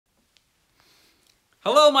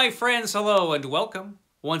Hello, my friends, hello, and welcome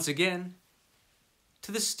once again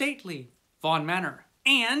to the stately Vaughan Manor.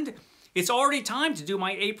 And it's already time to do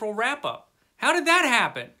my April wrap-up. How did that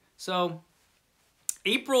happen? So,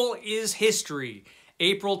 April is history.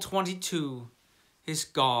 April 22 is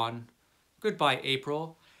gone. Goodbye,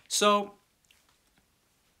 April. So,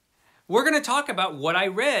 we're going to talk about what I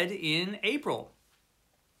read in April.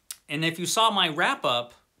 And if you saw my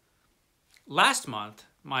wrap-up last month,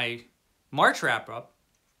 my March wrap-up,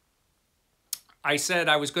 I said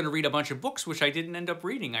I was going to read a bunch of books, which I didn't end up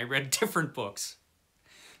reading. I read different books.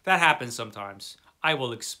 That happens sometimes. I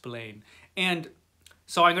will explain. And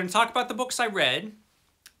so I'm going to talk about the books I read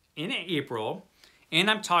in April, and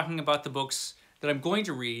I'm talking about the books that I'm going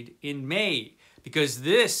to read in May, because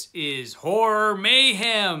this is Horror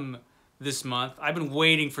Mayhem this month. I've been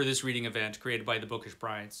waiting for this reading event created by the Bookish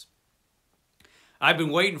Bryants. I've been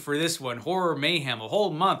waiting for this one, Horror Mayhem, a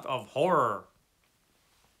whole month of horror.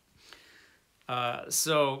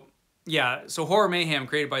 So Horror Mayhem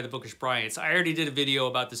created by the Bookish Bryants. I already did a video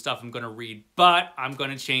about the stuff I'm going to read, but I'm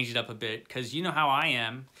going to change it up a bit because you know how I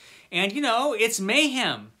am. And, you know, it's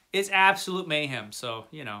mayhem. It's absolute mayhem. So,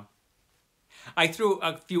 you know, I threw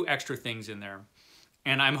a few extra things in there.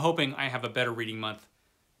 And I'm hoping I have a better reading month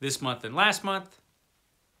this month than last month.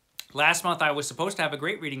 Last month, I was supposed to have a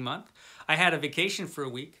great reading month. I had a vacation for a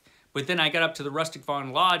week, but then I got up to the Rustic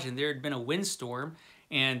Vaughan Lodge and there had been a windstorm,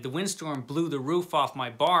 and the windstorm blew the roof off my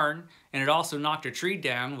barn, and it also knocked a tree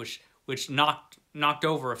down, which knocked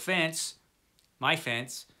over a fence, my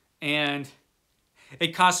fence, and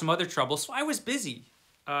it caused some other trouble. So I was busy.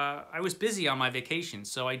 I was busy on my vacation,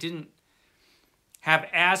 so I didn't have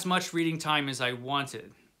as much reading time as I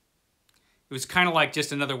wanted. It was kind of like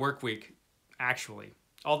just another work week, actually.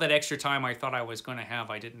 All that extra time I thought I was going to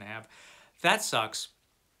have, I didn't have. That sucks.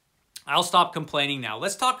 I'll stop complaining now.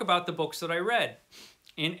 Let's talk about the books that I read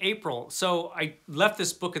in April. So I left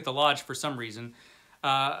this book at the lodge for some reason,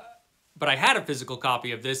 but I had a physical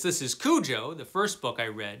copy of this. This is Cujo, the first book I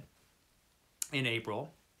read in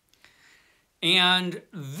April. And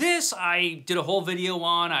this I did a whole video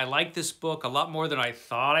on. I like this book a lot more than I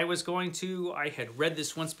thought I was going to. I had read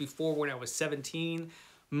this once before when I was 17.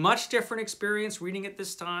 Much different experience reading it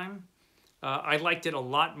this time. I liked it a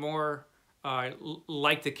lot more. I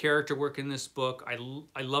liked the character work in this book. I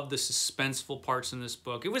love the suspenseful parts in this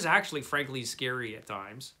book. It was actually, frankly, scary at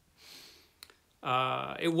times.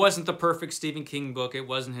 It wasn't the perfect Stephen King book. It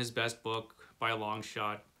wasn't his best book by a long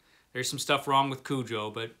shot. There's some stuff wrong with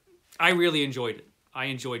Cujo, but I really enjoyed it. I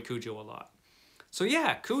enjoyed Cujo a lot. So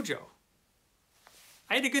yeah, Cujo.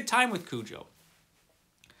 I had a good time with Cujo.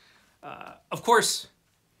 Of course,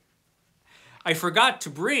 I forgot to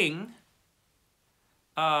bring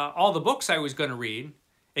all the books I was going to read,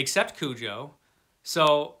 except Cujo.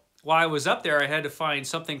 So while I was up there, I had to find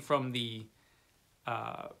something from the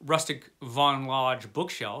Rustic Vaughan Lodge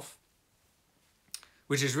bookshelf,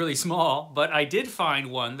 which is really small, but I did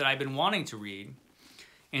find one that I've been wanting to read,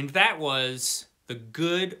 and that was The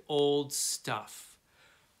Good Old Stuff.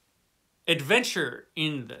 Adventure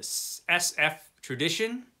in the SF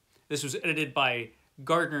Tradition. This was edited by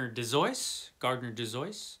Gardner Dezois.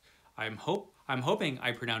 I'm hoping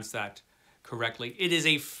I pronounced that correctly. It is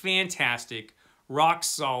a fantastic,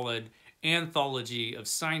 rock-solid anthology of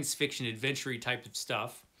science fiction, adventure-y type of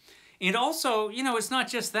stuff. And also, you know, it's not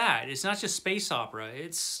just that. It's not just space opera.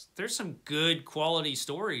 There's some good quality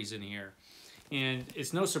stories in here. And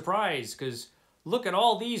it's no surprise, because look at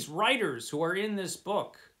all these writers who are in this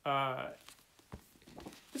book.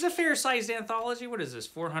 It's a fair-sized anthology. What is this,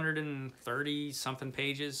 430-something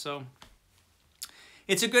pages? So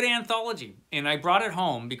it's a good anthology, and I brought it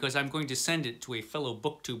home because I'm going to send it to a fellow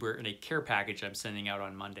booktuber in a care package I'm sending out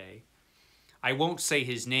on Monday. I won't say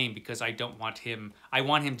his name because I don't want him, I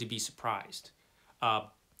want him to be surprised.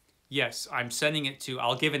 Yes, I'm sending it to,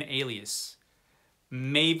 I'll give an alias,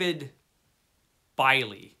 Mavid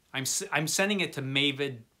Biley. I'm sending it to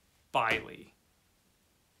Mavid Biley,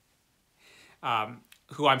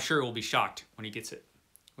 who I'm sure will be shocked when he gets it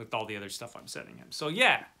with all the other stuff I'm sending him. So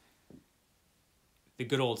yeah. The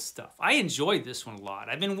Good Old Stuff. I enjoyed this one a lot.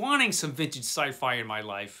 I've been wanting some vintage sci-fi in my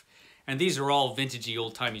life, and these are all vintagey,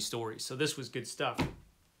 old-timey stories, so this was good stuff.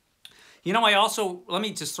 You know, let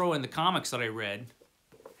me just throw in the comics that I read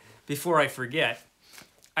before I forget.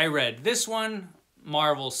 I read this one,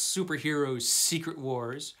 Marvel's Superheroes Secret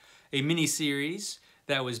Wars, a miniseries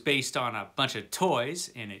that was based on a bunch of toys,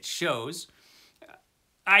 and it shows.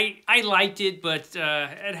 I liked it, but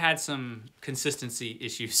it had some consistency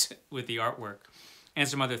issues with the artwork. And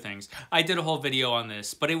some other things. I did a whole video on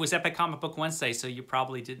this, but it was Epic Comic Book Wednesday, so you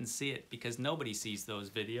probably didn't see it because nobody sees those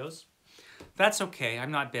videos. That's okay,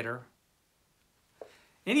 I'm not bitter.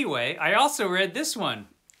 Anyway, I also read this one,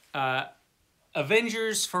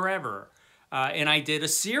 Avengers Forever. And I did a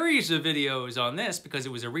series of videos on this because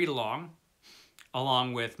it was a read-along,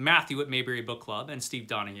 along with Matthew at Mayberry Book Club and Steve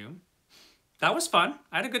Donahue. That was fun.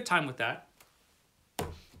 I had a good time with that.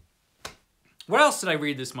 What else did I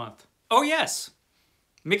read this month? Oh yes,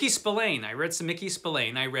 Mickey Spillane. I read some Mickey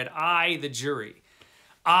Spillane. I read I, the Jury.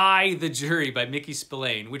 I, the Jury by Mickey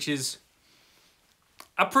Spillane, which is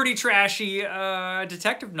a pretty trashy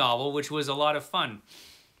detective novel, which was a lot of fun.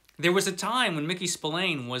 There was a time when Mickey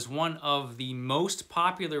Spillane was one of the most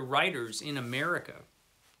popular writers in America.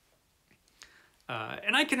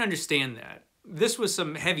 And I can understand that. This was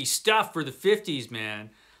some heavy stuff for the 50s,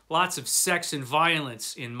 man. Lots of sex and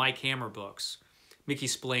violence in Mike Hammer books. Mickey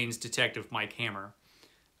Spillane's detective Mike Hammer.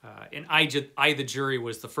 And I, the Jury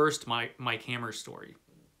was the first Mike Hammer story.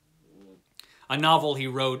 A novel he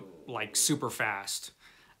wrote like super fast.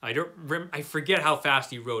 I forget how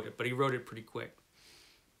fast he wrote it, but he wrote it pretty quick.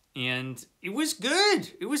 And it was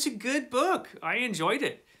good. It was a good book. I enjoyed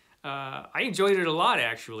it. I enjoyed it a lot,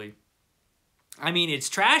 actually. I mean, it's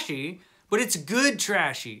trashy, but it's good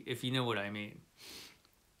trashy, if you know what I mean.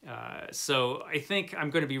 So I think I'm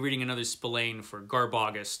going to be reading another Spillane for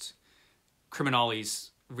Garb-August,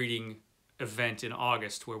 Criminali's reading event in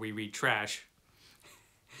August where we read trash.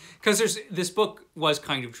 Because this book was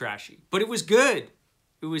kind of trashy, but it was good.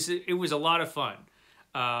 It was a lot of fun.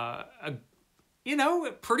 You know,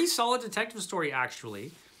 a pretty solid detective story,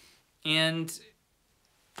 actually. And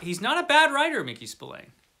he's not a bad writer, Mickey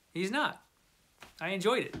Spillane. He's not. I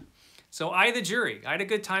enjoyed it. So I, the Jury. I had a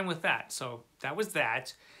good time with that. So that was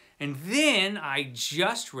that. And then I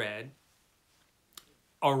just read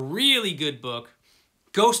a really good book,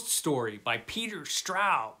 Ghost Story by Peter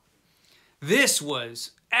Straub. This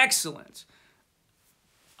was excellent.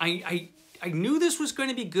 I knew this was going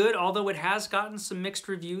to be good, although it has gotten some mixed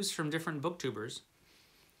reviews from different booktubers.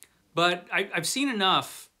 But I've seen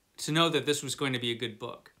enough to know that this was going to be a good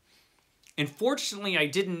book. And fortunately, I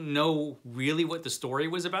didn't know really what the story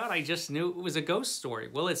was about. I just knew it was a ghost story.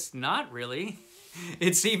 Well, it's not really.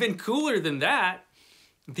 It's even cooler than that.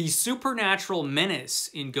 The supernatural menace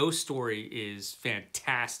in Ghost Story is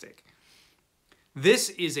fantastic. This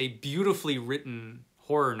is a beautifully written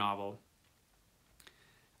horror novel.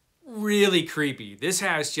 Really creepy. This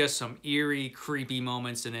has just some eerie, creepy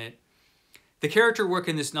moments in it. The character work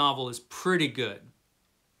in this novel is pretty good.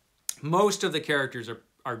 Most of the characters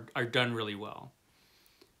are done really well.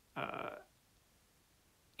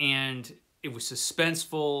 And it was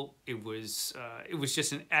suspenseful. It was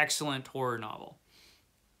just an excellent horror novel.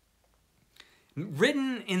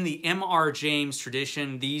 Written in the M.R. James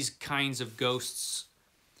tradition, these kinds of ghosts,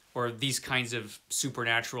 or these kinds of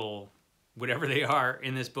supernatural, whatever they are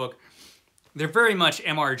in this book, they're very much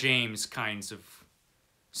M.R. James kinds of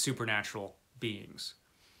supernatural beings.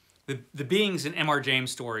 The beings in M.R.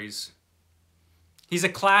 James stories, he's a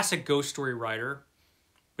classic ghost story writer,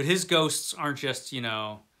 but his ghosts aren't just, you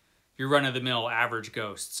know, your run-of-the-mill average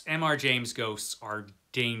ghosts. M.R. James ghosts are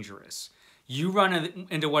dangerous. You run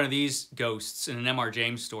into one of these ghosts in an M.R.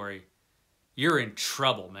 James story, you're in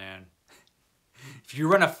trouble, man. If you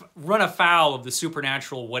run afoul of the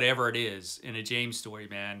supernatural whatever it is in a James story,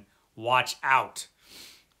 man, watch out.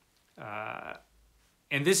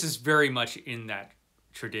 And this is very much in that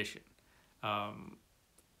tradition. And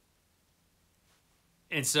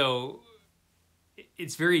so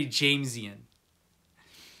it's very Jamesian.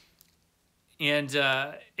 And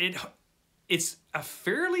it's a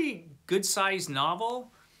fairly good-sized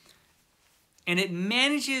novel, and it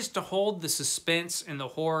manages to hold the suspense and the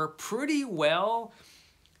horror pretty well.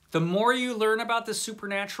 The more you learn about the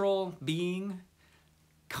supernatural being,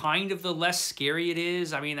 kind of the less scary it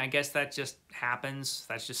is. I mean, I guess that just happens.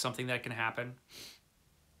 That's just something that can happen.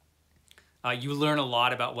 You learn a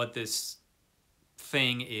lot about what this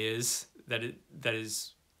thing is that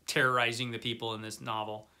is terrorizing the people in this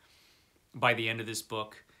novel by the end of this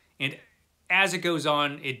book. And as it goes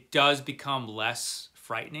on, it does become less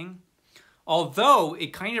frightening. Although it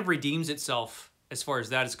kind of redeems itself as far as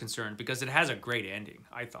that is concerned, because it has a great ending,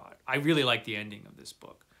 I thought. I really like the ending of this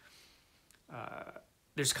book.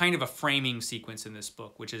 There's kind of a framing sequence in this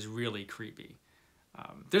book, which is really creepy.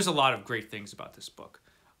 There's a lot of great things about this book.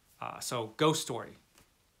 So Ghost Story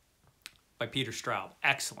by Peter Straub.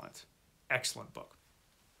 Excellent. Excellent book.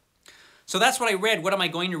 So that's what I read. What am I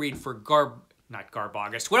going to read for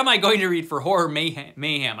Garb-August? What am I going to read for Horror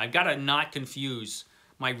Mayhem? I've got to not confuse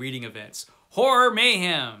my reading events. Horror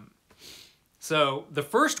Mayhem. So the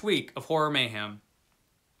first week of Horror Mayhem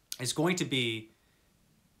is going to be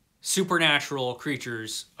supernatural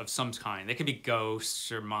creatures of some kind. They could be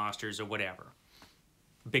ghosts or monsters or whatever.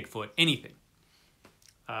 Bigfoot, anything.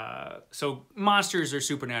 So monsters are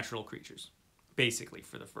supernatural creatures, basically,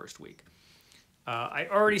 for the first week. I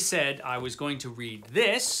already said I was going to read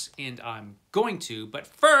this, and I'm going to, but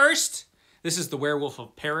first, this is The Werewolf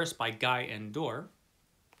of Paris by Guy Endore.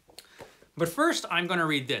 But first, I'm going to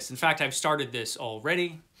read this. In fact, I've started this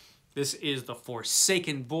already. This is The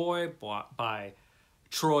Forsaken Boy by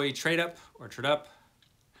Troy Tradup, or Tradup.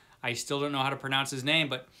 I still don't know how to pronounce his name,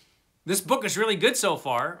 but this book is really good so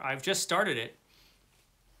far. I've just started it.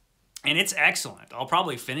 And it's excellent. I'll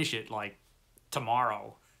probably finish it, like,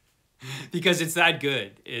 tomorrow. Because it's that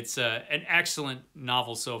good. It's an excellent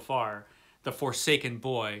novel so far. The Forsaken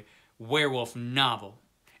Boy, werewolf novel.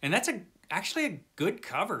 And that's actually a good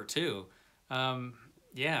cover, too.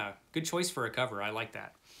 Yeah, good choice for a cover. I like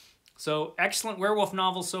that. So, excellent werewolf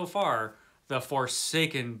novel so far. The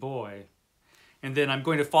Forsaken Boy. And then I'm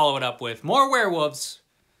going to follow it up with more werewolves.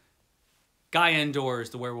 Guy Endore's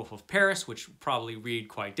The Werewolf of Paris, which will probably read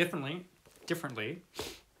quite differently.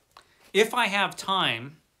 If I have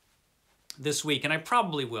time this week, and I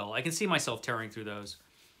probably will. I can see myself tearing through those.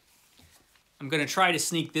 I'm going to try to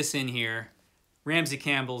sneak this in here. Ramsey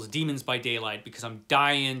Campbell's Demons by Daylight, because I'm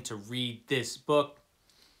dying to read this book.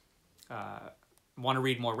 Want to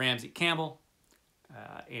read more Ramsey Campbell.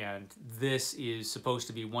 And this is supposed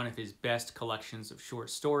to be one of his best collections of short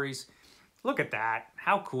stories. Look at that.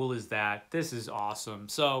 How cool is that? This is awesome.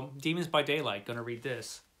 So, Demons by Daylight, going to read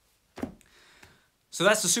this. So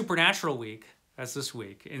that's the Supernatural week. That's this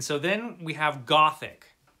week. And so then we have Gothic.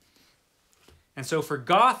 And so for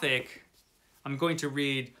Gothic, I'm going to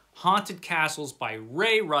read Haunted Castles by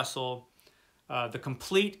Ray Russell, the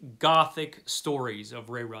complete Gothic stories of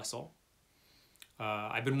Ray Russell.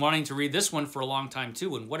 I've been wanting to read this one for a long time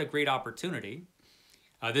too, and what a great opportunity.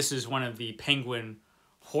 This is one of the Penguin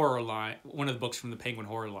horror line, one of the books from the Penguin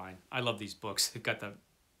horror line. I love these books. They've got the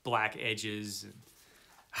black edges. And,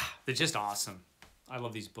 they're just awesome. I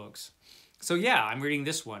love these books. So yeah, I'm reading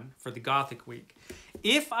this one for the Gothic week.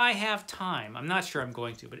 If I have time, I'm not sure I'm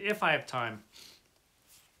going to, but if I have time,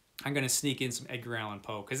 I'm going to sneak in some Edgar Allan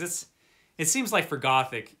Poe, because it seems like for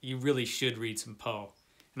Gothic, you really should read some Poe.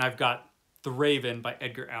 And I've got The Raven by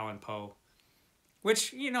Edgar Allan Poe,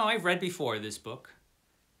 which, you know, I've read before this book.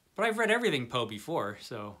 But I've read everything Poe before,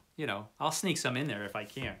 so, you know, I'll sneak some in there if I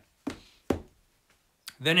can.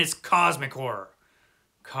 Then it's cosmic horror.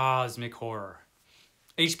 Cosmic horror.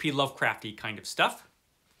 H.P. Lovecrafty kind of stuff.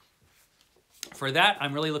 For that,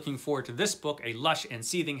 I'm really looking forward to this book, A Lush and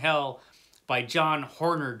Seething Hell by John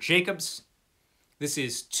Horner Jacobs. This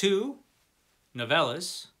is 2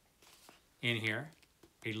 novellas in here.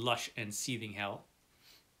 A Lush and Seething Hell.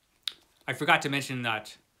 I forgot to mention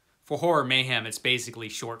that for Horror Mayhem, it's basically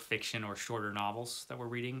short fiction or shorter novels that we're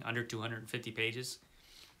reading, under 250 pages.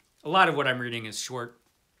 A lot of what I'm reading is short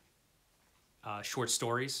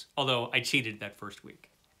stories, although I cheated that first week.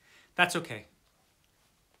 That's okay.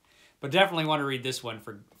 But definitely want to read this one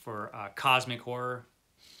for cosmic horror.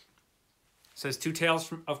 It says 2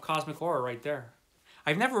 tales of cosmic horror right there.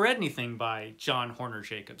 I've never read anything by John Horner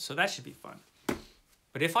Jacobs, so that should be fun.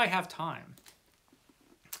 But if I have time,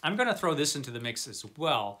 I'm going to throw this into the mix as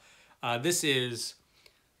well. This is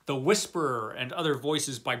The Whisperer and Other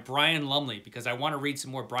Voices by Brian Lumley, because I want to read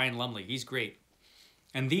some more Brian Lumley. He's great.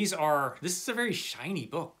 And this is a very shiny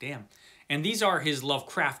book, damn. And these are his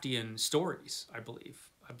Lovecraftian stories, I believe.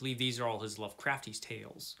 I believe these are all his Lovecraftian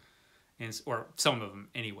tales. Or some of them,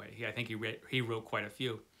 anyway. I think he wrote quite a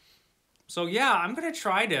few. So yeah, I'm going to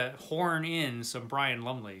try to horn in some Brian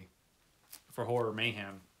Lumley for Horror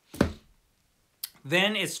Mayhem.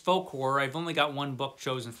 Then it's folk horror. I've only got one book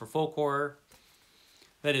chosen for folk horror.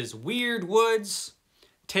 That is Weird Woods,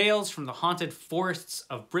 Tales from the Haunted Forests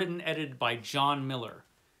of Britain, edited by John Miller.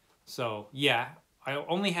 So yeah, I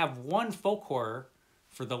only have one folk horror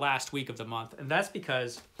for the last week of the month, and that's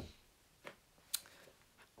because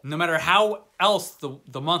no matter how else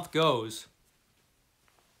the month goes,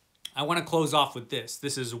 I want to close off with this.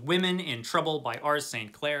 This is Women in Trouble by R.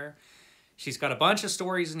 St. Clair. She's got a bunch of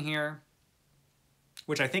stories in here,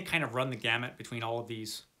 which I think kind of run the gamut between all of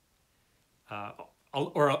these,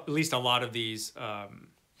 or at least a lot of these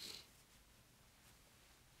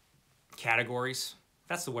categories.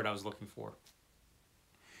 That's the word I was looking for.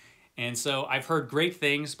 And so I've heard great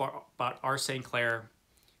things about R. St. Clair,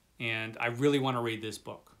 and I really want to read this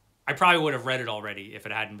book. I probably would have read it already if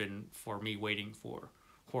it hadn't been for me waiting for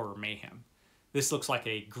Horror Mayhem. This looks like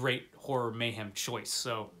a great Horror Mayhem choice.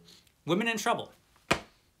 So, Women in Trouble.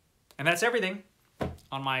 And that's everything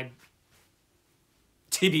on my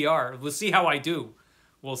TBR. Let's see how I do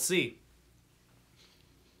We'll see.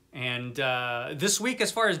 And this week,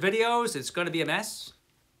 as far as videos, it's going to be a mess.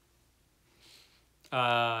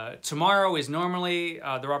 Tomorrow is normally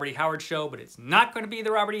the Robert E. Howard Show, but it's not going to be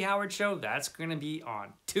the Robert E. Howard Show. That's going to be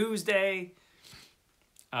on Tuesday.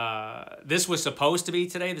 This was supposed to be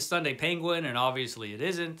today, the Sunday Penguin, and obviously it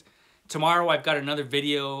isn't. Tomorrow I've got another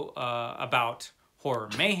video about Horror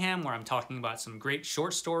Mayhem, where I'm talking about some great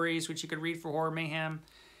short stories which you could read for Horror Mayhem.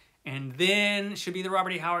 And then should be the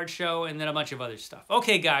Robert E. Howard Show, and then a bunch of other stuff.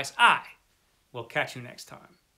 Okay, guys, I will catch you next time.